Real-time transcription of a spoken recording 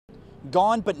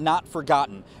gone but not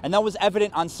forgotten. And that was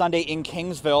evident on Sunday in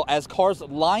Kingsville as cars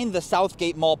lined the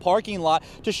Southgate Mall parking lot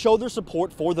to show their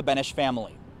support for the Benys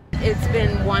family. It's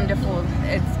been wonderful.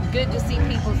 It's good to see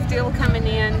people still coming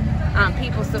in,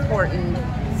 people supporting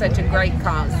such a great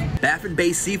cause. Baffin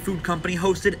Bay Seafood Company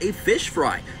hosted a fish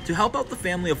fry to help out the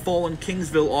family of fallen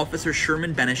Kingsville officer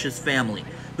Sherman Benys' family.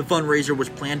 The fundraiser was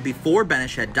planned before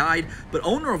Benys had died, but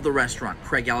owner of the restaurant,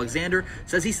 Craig Alexander,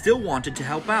 says he still wanted to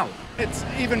help out. It's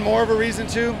even more of a reason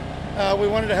to. We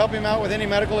wanted to help him out with any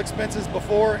medical expenses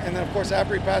before, and then of course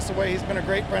after he passed away, he's been a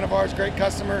great friend of ours, great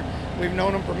customer. We've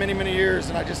known him for many, many years,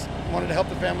 and I just wanted to help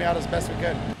the family out as best we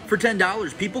could. For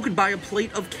 $10, people could buy a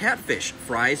plate of catfish,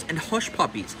 fries, and hush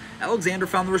puppies. Alexander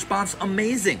found the response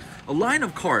amazing. A line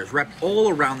of cars wrapped all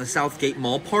around the Southgate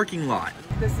Mall parking lot.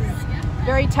 This is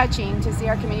very touching to see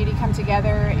our community come together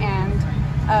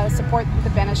and support the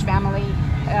Benys family.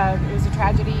 It was a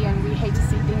tragedy, and we hate to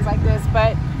see things like this,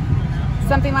 but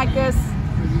something like this,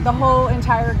 the whole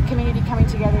entire community coming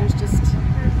together is just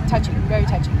touching, very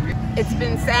touching. It's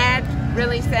been sad,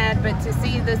 really sad, but to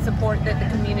see the support that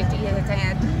the community has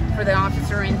had for the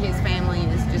officer and his family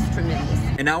is just tremendous.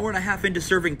 An hour and a half into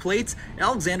serving plates,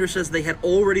 Alexander says they had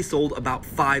already sold about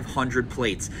 500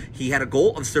 plates. He had a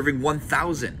goal of serving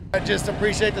 1,000. I just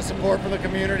appreciate the support from the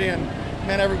community, and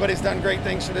man, everybody's done great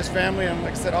things for this family, and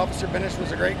like I said, Officer Benys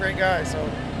was a great guy, so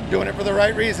doing it for the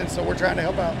right reason, so we're trying to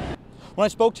help out. When I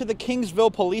spoke to the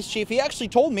Kingsville police chief, he actually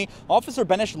told me Officer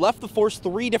Benys left the force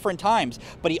 3 different times,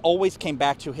 but he always came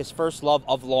back to his first love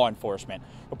of law enforcement.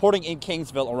 Reporting in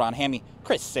Kingsville, Ron Hammy,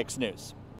 Chris 6 News.